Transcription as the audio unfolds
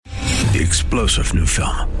The explosive new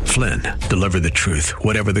film, Flynn, deliver the truth,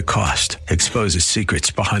 whatever the cost. Exposes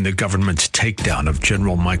secrets behind the government's takedown of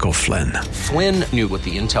General Michael Flynn. Flynn knew what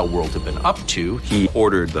the intel world had been up to. He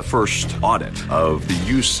ordered the first audit of the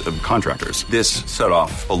use of contractors. This set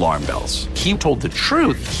off alarm bells. He told the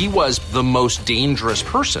truth. He was the most dangerous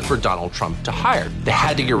person for Donald Trump to hire. They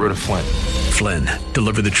had to get rid of Flynn. Flynn,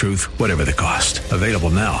 deliver the truth, whatever the cost. Available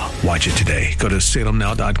now. Watch it today. Go to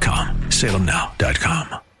salemnow.com.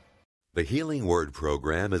 salemnow.com. The Healing Word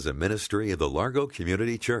program is a ministry of the Largo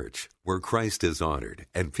Community Church, where Christ is honored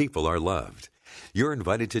and people are loved. You're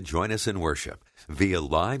invited to join us in worship via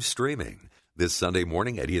live streaming this Sunday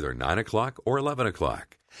morning at either 9 o'clock or 11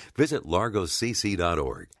 o'clock. Visit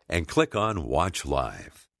largocc.org and click on Watch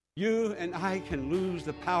Live. You and I can lose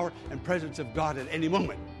the power and presence of God at any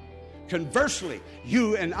moment. Conversely,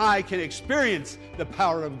 you and I can experience the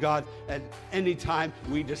power of God at any time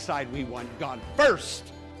we decide we want God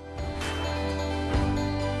first.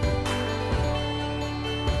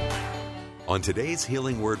 On today's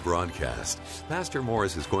Healing Word broadcast, Pastor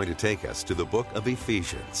Morris is going to take us to the book of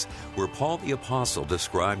Ephesians, where Paul the Apostle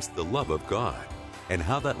describes the love of God and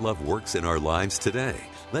how that love works in our lives today.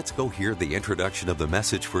 Let's go hear the introduction of the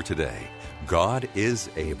message for today. God is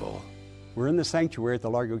able. We're in the sanctuary at the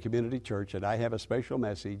Largo Community Church, and I have a special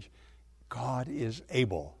message. God is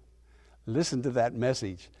able. Listen to that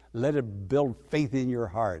message. Let it build faith in your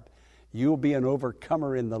heart. You'll be an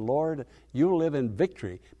overcomer in the Lord. You'll live in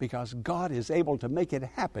victory because God is able to make it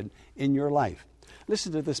happen in your life.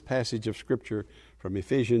 Listen to this passage of Scripture from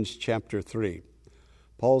Ephesians chapter 3.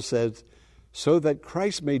 Paul says, "So that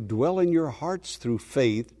Christ may dwell in your hearts through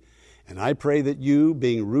faith, and I pray that you,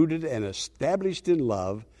 being rooted and established in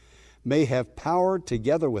love, may have power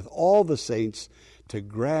together with all the saints to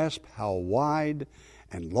grasp how wide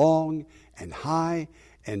and long and high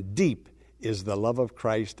and deep is the love of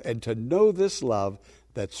Christ, and to know this love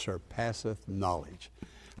that surpasseth knowledge."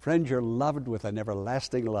 Friend, you're loved with an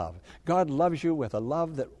everlasting love. God loves you with a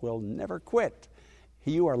love that will never quit.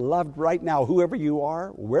 You are loved right now, whoever you are,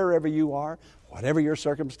 wherever you are, whatever your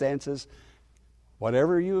circumstances,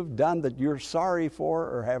 whatever you have done that you're sorry for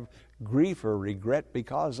or have grief or regret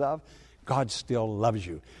because of, God still loves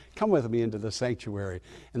you. Come with me into the sanctuary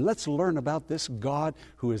and let's learn about this God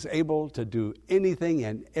who is able to do anything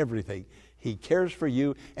and everything. He cares for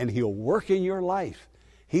you and He'll work in your life.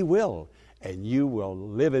 He will, and you will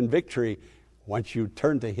live in victory once you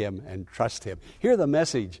turn to Him and trust Him. Hear the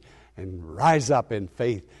message and rise up in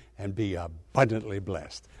faith and be abundantly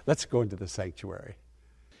blessed. Let's go into the sanctuary.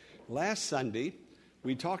 Last Sunday,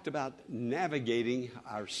 we talked about navigating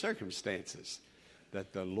our circumstances,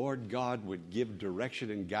 that the Lord God would give direction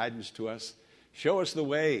and guidance to us, show us the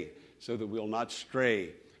way so that we'll not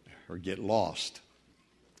stray or get lost.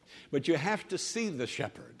 But you have to see the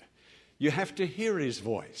shepherd. You have to hear his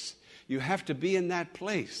voice. You have to be in that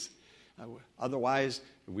place. Otherwise,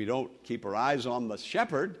 if we don't keep our eyes on the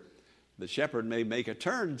shepherd may make a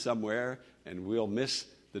turn somewhere and we'll miss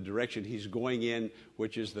the direction he's going in,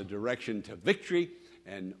 which is the direction to victory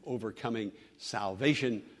and overcoming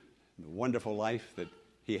salvation, the wonderful life that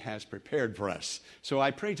He has prepared for us. So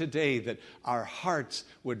I pray today that our hearts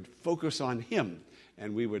would focus on Him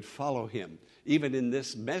and we would follow Him, even in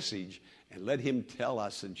this message, and let Him tell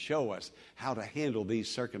us and show us how to handle these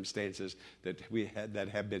circumstances that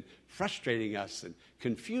have been frustrating us and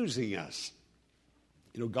confusing us.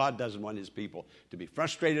 You know, God doesn't want His people to be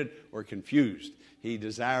frustrated or confused. He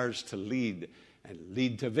desires to lead and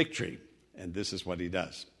lead to victory, and this is what He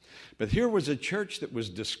does. But here was a church that was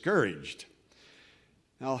discouraged.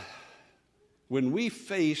 Now, when we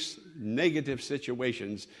face negative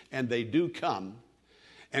situations, and they do come,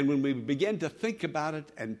 and when we begin to think about it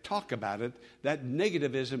and talk about it, that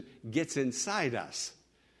negativism gets inside us.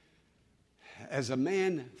 As a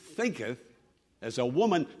man thinketh, as a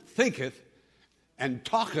woman thinketh, and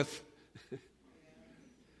talketh.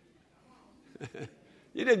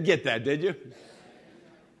 You didn't get that, did you?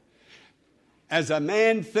 As a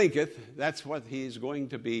man thinketh, that's what he's going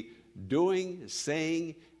to be doing,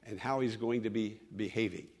 saying, and how he's going to be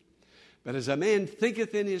behaving. But as a man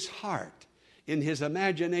thinketh in his heart, in his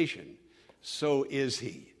imagination, so is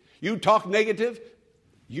he. You talk negative,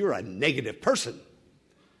 you're a negative person.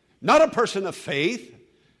 Not a person of faith,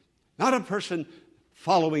 not a person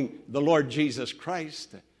following the Lord Jesus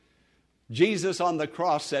Christ. Jesus on the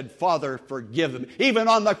cross said, "Father, forgive them." Even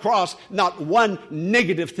on the cross, not one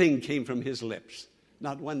negative thing came from His lips.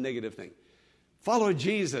 Not one negative thing. Follow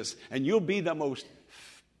Jesus, and you'll be the most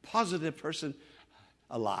positive person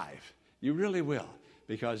alive. You really will,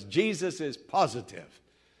 because Jesus is positive.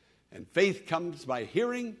 And faith comes by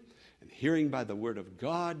hearing, and hearing by the word of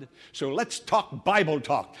God. So let's talk Bible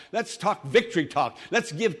talk. Let's talk victory talk.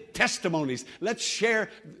 Let's give testimonies. Let's share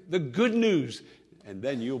the good news. And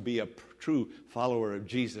then you'll be a true follower of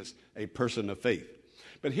Jesus, a person of faith.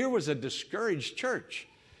 But here was a discouraged church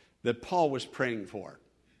that Paul was praying for.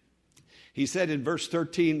 He said in verse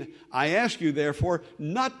 13, I ask you, therefore,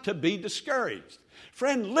 not to be discouraged.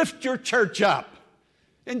 Friend, lift your church up.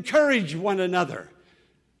 Encourage one another.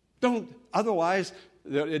 Otherwise,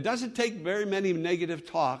 it doesn't take very many negative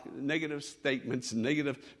statements, and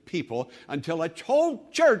negative people until a whole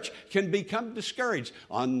church can become discouraged.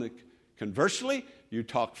 Conversely, you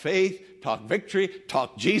talk faith, talk victory,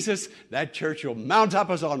 talk Jesus, that church will mount up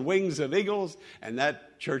as on wings of eagles, and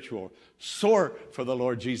that church will soar for the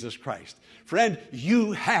Lord Jesus Christ. Friend,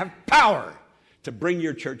 you have power to bring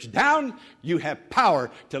your church down. You have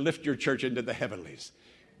power to lift your church into the heavenlies.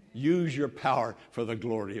 Use your power for the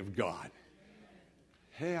glory of God.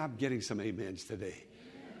 Hey, I'm getting some amens today.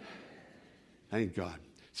 Thank God.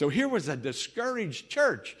 So here was a discouraged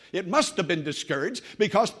church. It must have been discouraged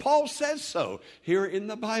because Paul says so here in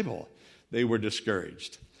the Bible. They were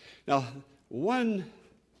discouraged. Now, one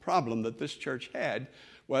problem that this church had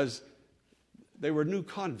was they were new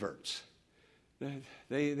converts.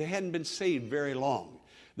 They hadn't been saved very long.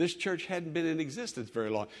 This church hadn't been in existence very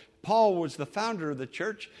long. Paul was the founder of the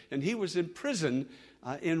church, and he was in prison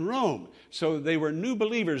in Rome. So they were new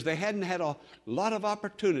believers. They hadn't had a lot of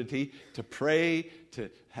opportunity to pray, to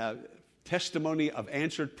have testimony of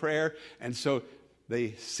answered prayer. And so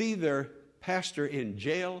they see their pastor in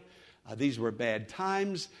jail. These were bad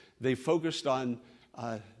times. They focused on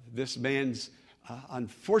this man's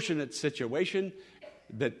unfortunate situation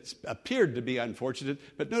that appeared to be unfortunate.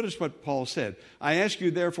 But notice what Paul said. I ask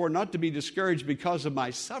you, therefore, not to be discouraged because of my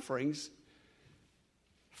sufferings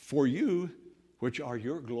for you, which are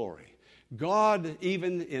your glory. God,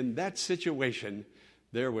 even in that situation,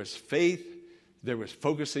 there was faith. There was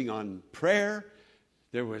focusing on prayer.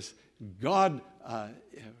 There was God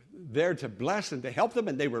there to bless and to help them,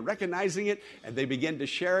 and they were recognizing it, and they began to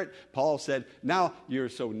share it. Paul said, now you're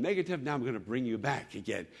so negative, now I'm going to bring you back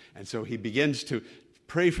again. And so he begins to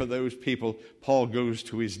pray for those people. Paul goes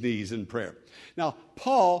to his knees in prayer. Now,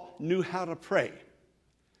 Paul knew how to pray.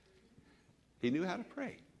 He knew how to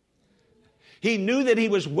pray. He knew that he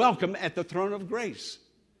was welcome at the throne of grace.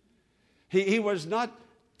 He was not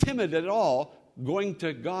timid at all going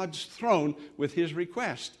to God's throne with his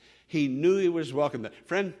request. He knew he was welcome there.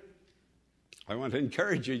 Friend, I want to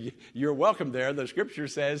encourage you. You're welcome there. The scripture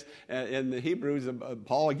says in the Hebrews,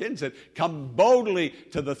 Paul again said, come boldly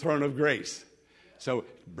to the throne of grace. So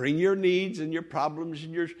bring your needs and your problems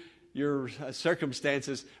and your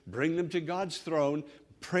circumstances. Bring them to God's throne.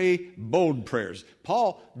 Pray bold prayers.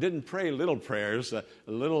 Paul didn't pray little prayers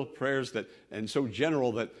that, and so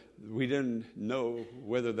general that we didn't know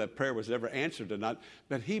whether that prayer was ever answered or not.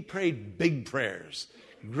 But he prayed big prayers,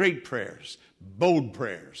 great prayers, bold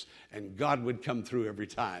prayers, and God would come through every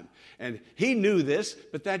time. And he knew this,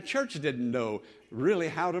 but that church didn't know really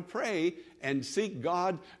how to pray and seek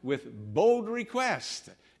God with bold requests.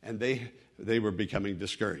 And they were becoming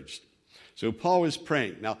discouraged. So Paul was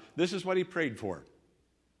praying. Now, this is what he prayed for.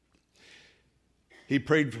 He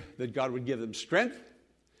prayed that God would give them strength.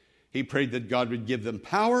 He prayed that God would give them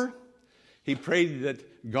power. He prayed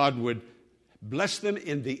that God would bless them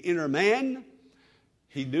in the inner man.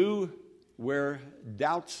 He knew where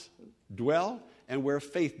doubts dwell and where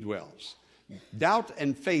faith dwells. Doubt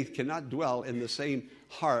and faith cannot dwell in the same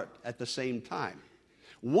heart at the same time.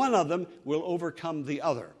 One of them will overcome the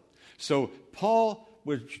other. So Paul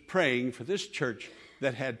was praying for this church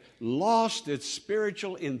that had lost its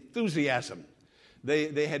spiritual enthusiasm.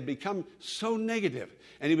 They had become so negative.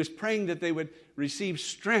 And he was praying that they would receive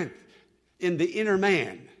strength in the inner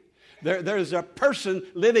man. There's a person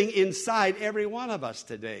living inside every one of us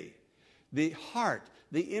today. The heart,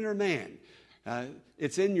 the inner man.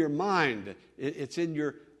 It's in your mind. It's in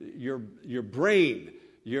your brain.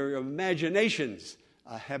 Your imaginations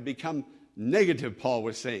have become negative, Paul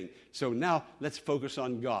was saying. So now let's focus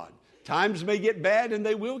on God. Times may get bad, and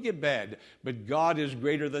they will get bad. But God is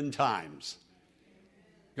greater than times.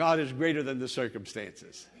 God is greater than the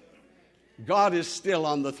circumstances. God is still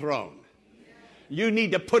on the throne. You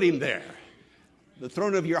need to put him there, the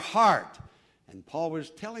throne of your heart. And Paul was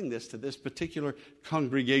telling this to this particular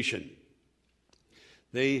congregation.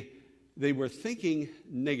 They were thinking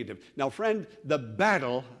negative. Now, friend, the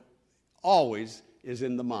battle always is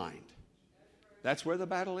in the mind. That's where the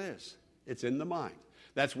battle is. It's in the mind.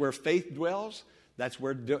 That's where faith dwells. That's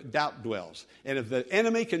where doubt dwells. And if the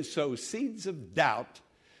enemy can sow seeds of doubt,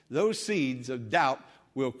 those seeds of doubt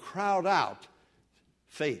will crowd out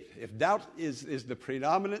faith. If doubt is the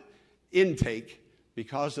predominant intake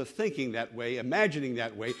because of thinking that way, imagining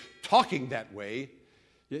that way, talking that way,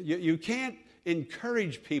 you can't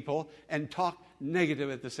encourage people and talk negative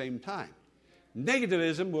at the same time.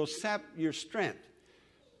 Negativism will sap your strength.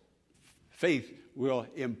 Faith will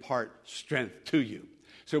impart strength to you.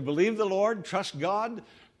 So believe the Lord, trust God,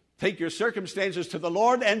 take your circumstances to the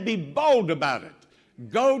Lord, and be bold about it.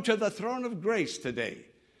 Go to the throne of grace today.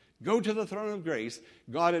 Go to the throne of grace.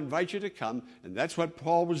 God invites you to come, and that's what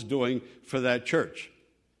Paul was doing for that church.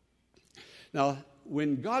 Now,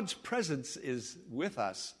 when God's presence is with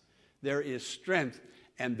us, there is strength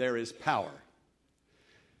and there is power.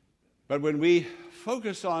 But when we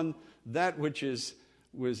focus on that which is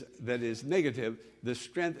negative, the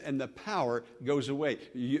strength and the power goes away.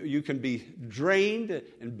 You can be drained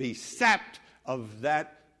and be sapped of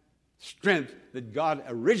that strength that God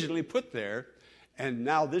originally put there, and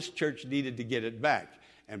now this church needed to get it back.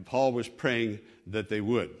 And Paul was praying that they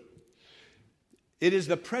would. It is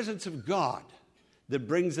the presence of God that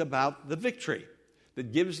brings about the victory,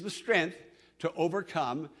 that gives the strength to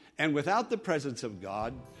overcome. And without the presence of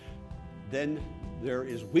God, then there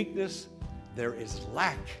is weakness, there is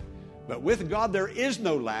lack. But with God, there is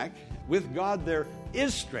no lack. With God, there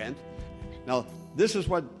is strength. Now, this is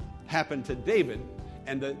what happened to David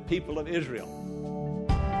and the people of Israel.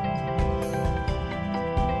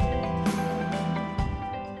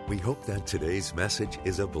 We hope that today's message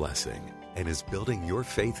is a blessing and is building your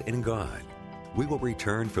faith in God. We will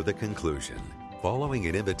return for the conclusion, following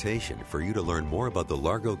an invitation for you to learn more about the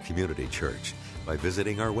Largo Community Church by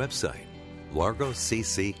visiting our website,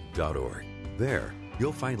 largocc.org. There,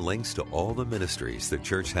 you'll find links to all the ministries the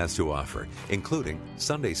church has to offer, including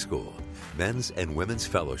Sunday school, men's and women's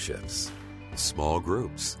fellowships, small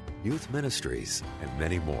groups, youth ministries, and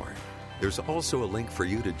many more. There's also a link for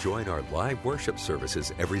you to join our live worship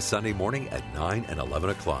services every Sunday morning at 9 and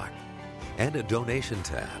 11 o'clock, and a donation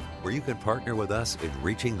tab where you can partner with us in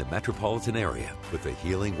reaching the metropolitan area with the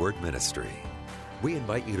Healing Word Ministry. We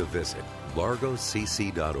invite you to visit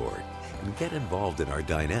largocc.org and get involved in our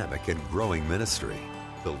dynamic and growing ministry,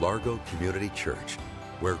 the Largo Community Church,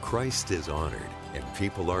 where Christ is honored and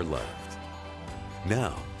people are loved.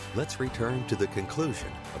 Now, let's return to the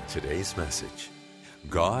conclusion of today's message.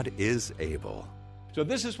 God is able. So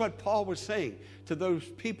this is what Paul was saying to those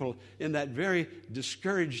people in that very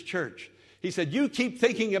discouraged church. He said, you keep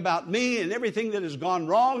thinking about me and everything that has gone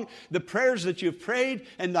wrong, the prayers that you've prayed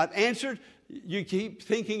and not answered. You keep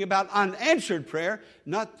thinking about unanswered prayer,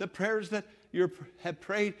 not the prayers that you have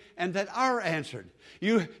prayed and that are answered.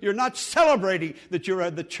 You're not celebrating that you're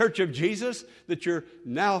at the church of Jesus, that you're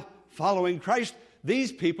now following Christ.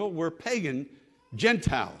 These people were pagan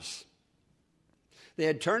Gentiles. They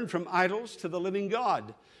had turned from idols to the living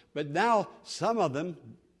God. But now some of them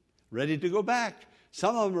ready to go back.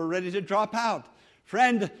 Some of them are ready to drop out.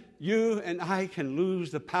 Friend, you and I can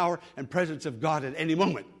lose the power and presence of God at any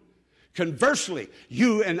moment. Conversely,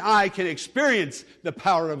 you and I can experience the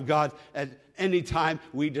power of God at any time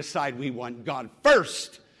we decide we want God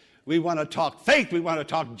first. We want to talk faith. We want to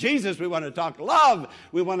talk Jesus. We want to talk love.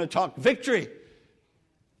 We want to talk victory.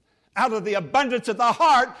 Out of the abundance of the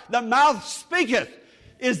heart, the mouth speaketh.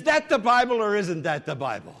 Is that the Bible or isn't that the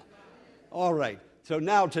Bible? All right. So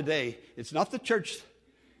now today, it's not the church.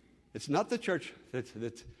 It's not the church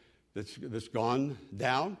that's gone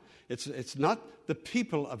down. It's not the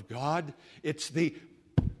people of God. It's the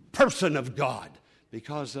person of God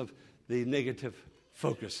because of the negative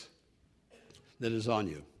focus that is on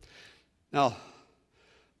you. Now,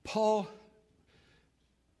 Paul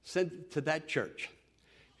sent to that church.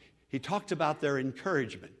 He talked about their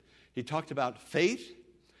encouragement. He talked about faith.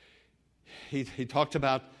 He talked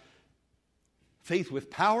about faith with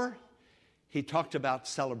power. He talked about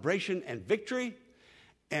celebration and victory.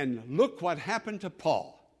 And look what happened to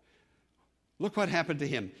Paul. Look what happened to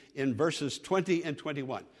him in verses 20 and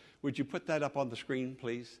 21. Would you put that up on the screen,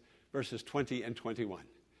 please? Verses 20 and 21.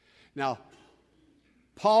 Now,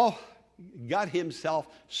 Paul got himself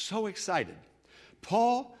so excited.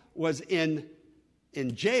 Paul was in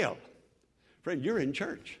jail. Friend, you're in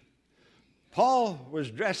church. Paul was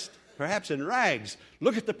dressed perhaps in rags.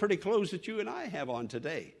 Look at the pretty clothes that you and I have on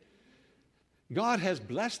today. God has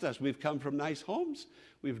blessed us. We've come from nice homes.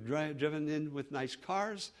 We've driven in with nice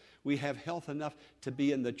cars. We have health enough to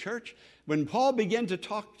be in the church. When Paul began to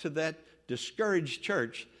talk to that discouraged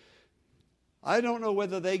church, I don't know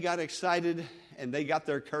whether they got excited and they got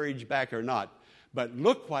their courage back or not. But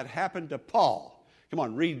look what happened to Paul. Come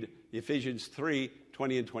on, read Ephesians 3,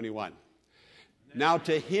 20 and 21. Now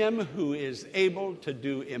to him who is able to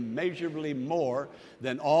do immeasurably more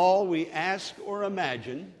than all we ask or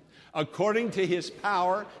imagine, according to his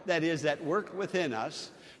power that is at work within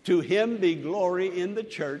us, to him be glory in the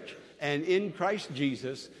church and in Christ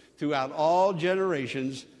Jesus throughout all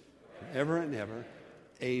generations, ever and ever.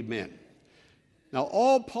 Amen. Now,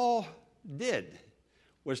 all Paul did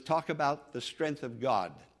was talk about the strength of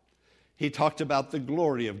God. He talked about the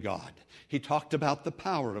glory of God. He talked about the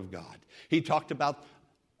power of God. He talked about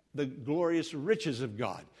the glorious riches of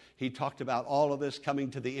God. He talked about all of this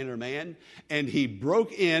coming to the inner man, and he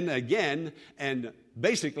broke in again and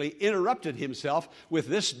basically interrupted himself with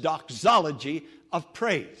this doxology of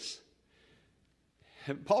praise.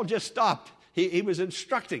 Paul just stopped. He was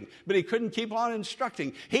instructing, but he couldn't keep on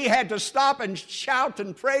instructing. He had to stop and shout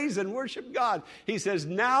and praise and worship God. He says,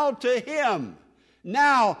 now to him.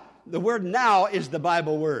 Now, the word now is the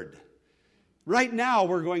Bible word. Right now,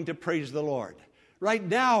 we're going to praise the Lord. Right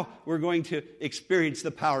now, we're going to experience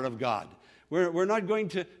the power of God. We're not going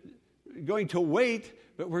to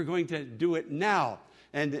wait, but we're going to do it now.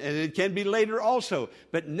 And it can be later also.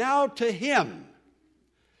 But now to him.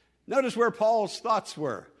 Notice where Paul's thoughts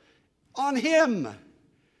were. On him.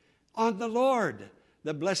 On the Lord,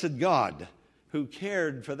 the blessed God, who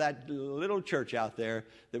cared for that little church out there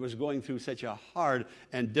that was going through such a hard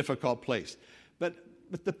and difficult place. But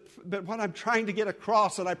what I'm trying to get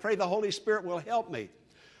across, and I pray the Holy Spirit will help me,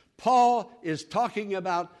 Paul is talking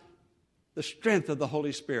about the strength of the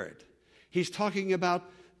Holy Spirit. He's talking about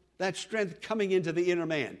that strength coming into the inner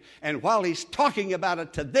man. And while he's talking about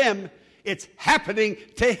it to them, it's happening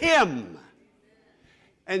to him.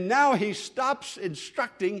 And now he stops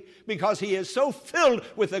instructing because he is so filled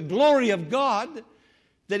with the glory of God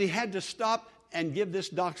that he had to stop and give this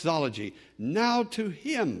doxology. Now to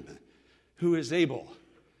him who is able.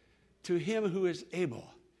 To him who is able.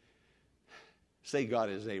 Say, God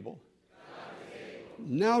is able. God is able.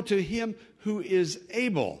 Now to him who is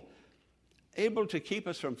able. Able to keep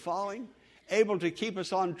us from falling. Able to keep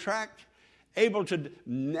us on track. Able to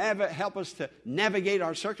help us to navigate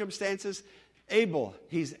our circumstances. Able.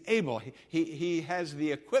 He's able. He has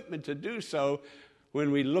the equipment to do so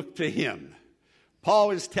when we look to him.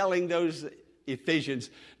 Paul is telling those Ephesians,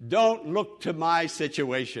 don't look to my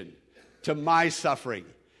situation, to my suffering.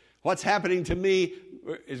 What's happening to me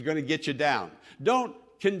is going to get you down. Don't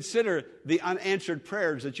consider the unanswered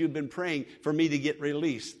prayers that you've been praying for me to get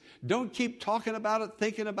released. Don't keep talking about it,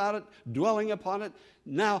 thinking about it, dwelling upon it.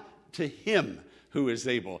 Now to him who is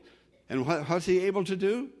able. And what's he able to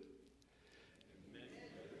do?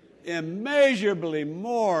 Immeasurably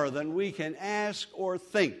more than we can ask or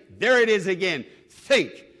think. There it is again.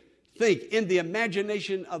 Think in the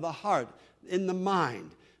imagination of the heart, in the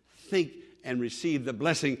mind. Think and receive the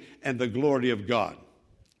blessing and the glory of God.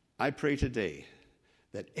 I pray today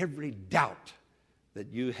that every doubt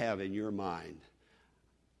that you have in your mind,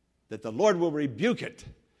 that the Lord will rebuke it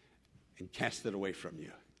and cast it away from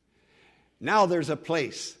you. Now there's a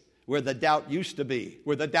place where the doubt used to be,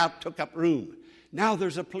 where the doubt took up room. Now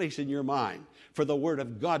there's a place in your mind for the Word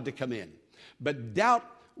of God to come in. But doubt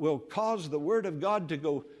will cause the Word of God to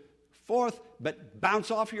go forth, but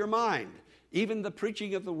bounce off your mind. Even the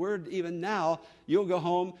preaching of the Word, even now, you'll go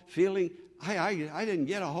home feeling, I didn't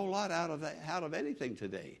get a whole lot out of anything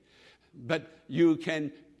today. But you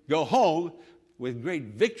can go home with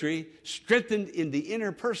great victory, strengthened in the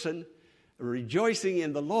inner person, rejoicing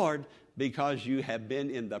in the Lord, because you have been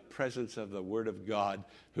in the presence of the Word of God,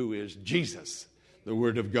 who is Jesus, the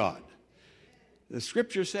Word of God. The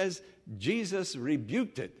Scripture says Jesus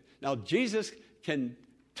rebuked it. Now, Jesus can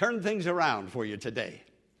turn things around for you today,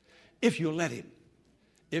 if you'll let him.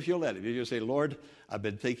 If you'll let him. If you'll say, Lord, I've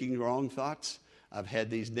been thinking wrong thoughts. I've had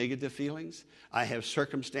these negative feelings. I have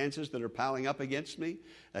circumstances that are piling up against me.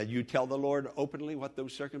 You tell the Lord openly what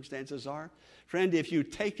those circumstances are. Friend, if you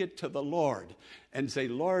take it to the Lord and say,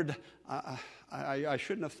 Lord, I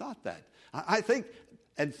shouldn't have thought that. I think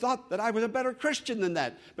and thought that I was a better Christian than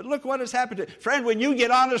that. But look what has happened. Friend, when you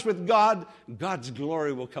get honest with God, God's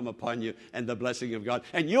glory will come upon you and the blessing of God.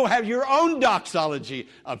 And you'll have your own doxology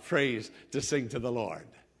of praise to sing to the Lord.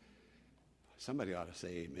 Somebody ought to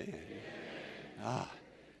say amen.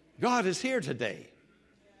 God is here today.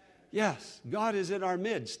 Yes, God is in our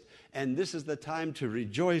midst. And this is the time to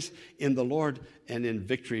rejoice in the Lord and in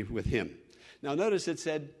victory with him. Now notice it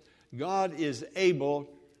said, God is able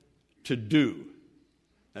to do.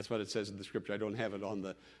 That's what it says in the Scripture. I don't have it on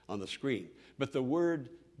the screen. But the word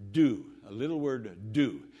do, a little word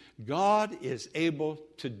do. God is able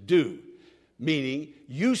to do, meaning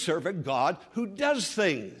you serve a God who does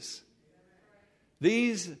things.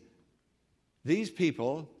 These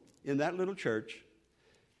people in that little church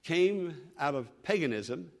came out of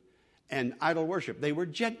paganism and idol worship. They were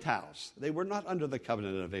Gentiles. They were not under the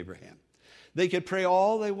covenant of Abraham. They could pray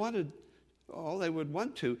all they wanted, all they would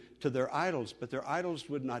want to their idols, but their idols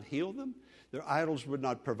would not heal them. Their idols would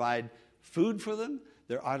not provide food for them.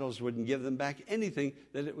 Their idols wouldn't give them back anything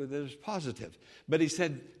that was positive. But he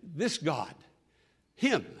said, this God,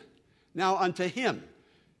 him, now unto him,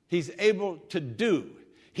 he's able to do.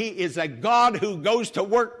 He is a God who goes to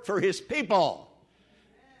work for his people.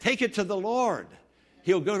 Take it to the Lord.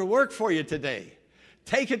 He'll go to work for you today.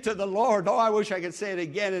 Take it to the Lord. Oh, I wish I could say it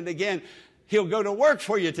again and again. He'll go to work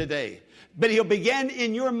for you today. But he'll begin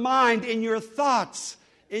in your mind, in your thoughts,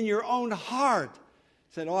 in your own heart.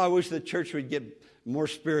 Said, oh, I wish the church would get more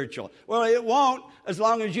spiritual. Well, it won't as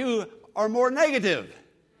long as you are more negative.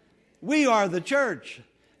 We are the church.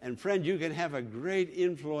 And friend, you can have a great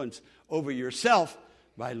influence over yourself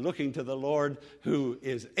by looking to the Lord, who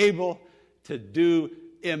is able to do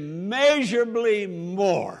immeasurably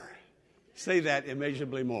more. Say that,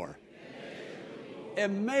 immeasurably more.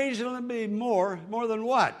 Immeasurably more. More than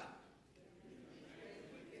what?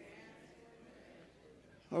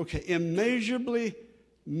 Okay, immeasurably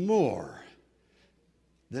more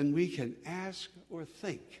than we can ask or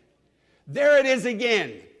think. There it is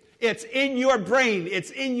again. It's in your brain.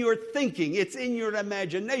 It's in your thinking. It's in your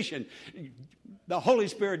imagination. The Holy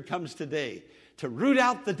Spirit comes today to root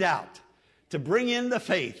out the doubt, to bring in the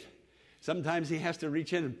faith. Sometimes he has to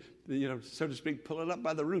reach in and, so to speak, pull it up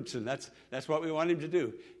by the roots, and that's what we want him to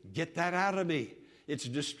do. Get that out of me. It's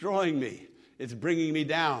destroying me. It's bringing me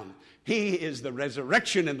down. He is the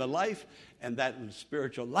resurrection and the life, and that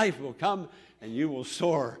spiritual life will come, and you will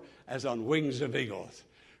soar as on wings of eagles.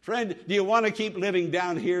 Friend, do you want to keep living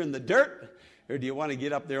down here in the dirt, or do you want to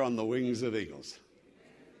get up there on the wings of eagles?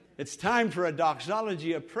 It's time for a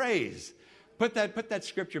doxology of praise. Put that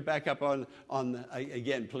scripture back up on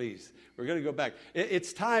again, please. We're going to go back.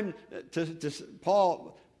 It's time to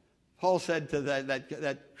Paul said to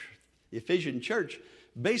that Ephesian church,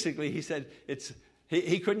 basically he said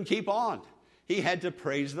he couldn't keep on. He had to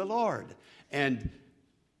praise the Lord. And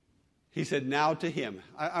he said, now to him.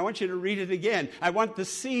 I want you to read it again. I want the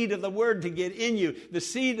seed of the word to get in you. The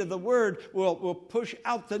seed of the word will push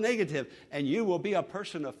out the negative, and you will be a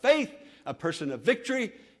person of faith, a person of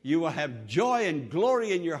victory. You will have joy and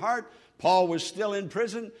glory in your heart. Paul was still in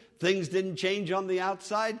prison. Things didn't change on the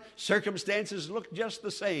outside. Circumstances looked just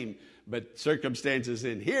the same, but circumstances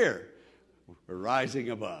in here were rising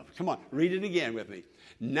above. Come on, read it again with me.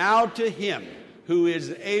 Now to him who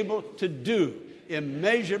is able to do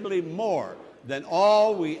immeasurably more than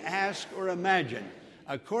all we ask or imagine,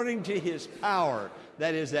 according to his power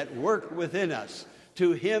that is at work within us.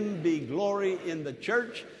 To him be glory in the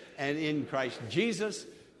church and in Christ Jesus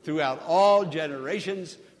throughout all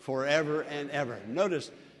generations, forever and ever. Notice,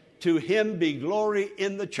 to him be glory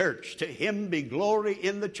in the church. To him be glory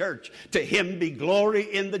in the church. To him be glory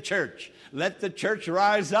in the church. Let the church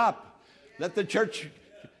rise up. Let the church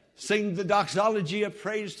sing the doxology of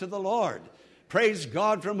praise to the Lord. Praise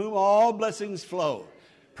God from whom all blessings flow.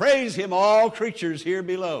 Praise him, all creatures here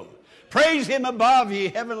below. Praise him above, ye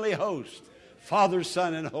heavenly host. Father,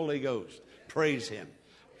 Son, and Holy Ghost. Praise him.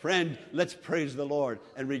 Friend, let's praise the Lord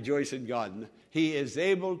and rejoice in God. He is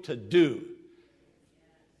able to do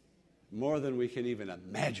more than we can even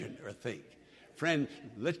imagine or think. Friend,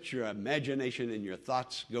 let your imagination and your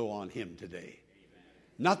thoughts go on him today.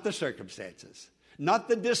 Not the circumstances, not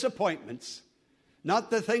the disappointments, not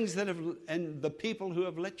the things that have, and the people who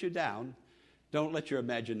have let you down. Don't let your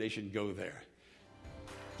imagination go there.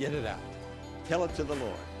 Get it out. Tell it to the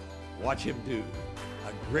Lord. Watch him do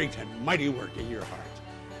a great and mighty work in your heart.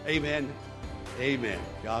 Amen. Amen.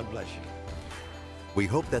 God bless you. We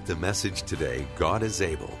hope that the message today, God is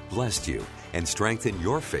Able, blessed you and strengthened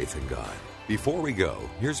your faith in God. Before we go,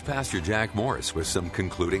 here's Pastor Jack Morris with some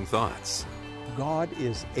concluding thoughts. God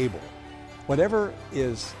is able. Whatever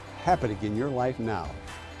is happening in your life now,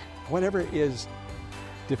 whatever is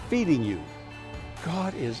defeating you,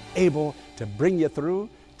 God is able to bring you through,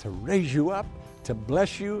 to raise you up, to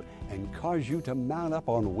bless you, and cause you to mount up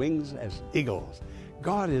on wings as eagles.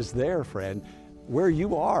 God is there, friend, where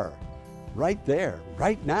you are, right there,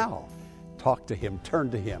 right now. Talk to him, turn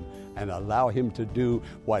to him, and allow him to do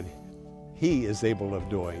what he is able of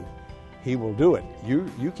doing. He will do it.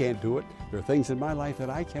 You can't do it. There are things in my life that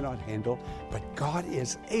I cannot handle, but God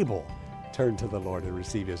is able. Turn to the Lord and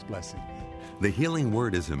receive his blessing. The Healing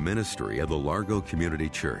Word is a ministry of the Largo Community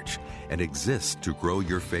Church and exists to grow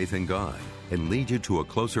your faith in God and lead you to a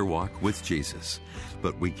closer walk with Jesus.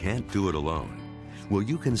 But we can't do it alone. Will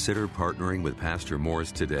you consider partnering with Pastor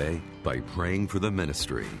Morris today by praying for the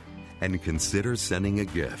ministry? and consider sending a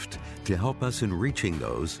gift to help us in reaching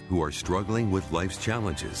those who are struggling with life's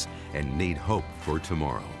challenges and need hope for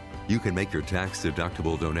tomorrow. You can make your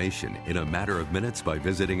tax-deductible donation in a matter of minutes by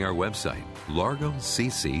visiting our website,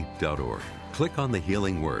 largocc.org. Click on the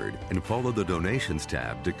Healing Word and follow the Donations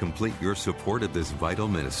tab to complete your support of this vital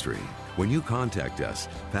ministry. When you contact us,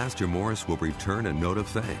 Pastor Morris will return a note of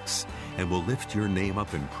thanks and will lift your name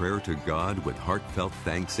up in prayer to God with heartfelt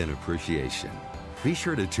thanks and appreciation. Be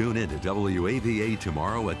sure to tune in to WAVA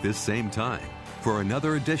tomorrow at this same time for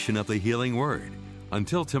another edition of the Healing Word.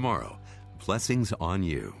 Until tomorrow, blessings on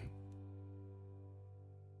you.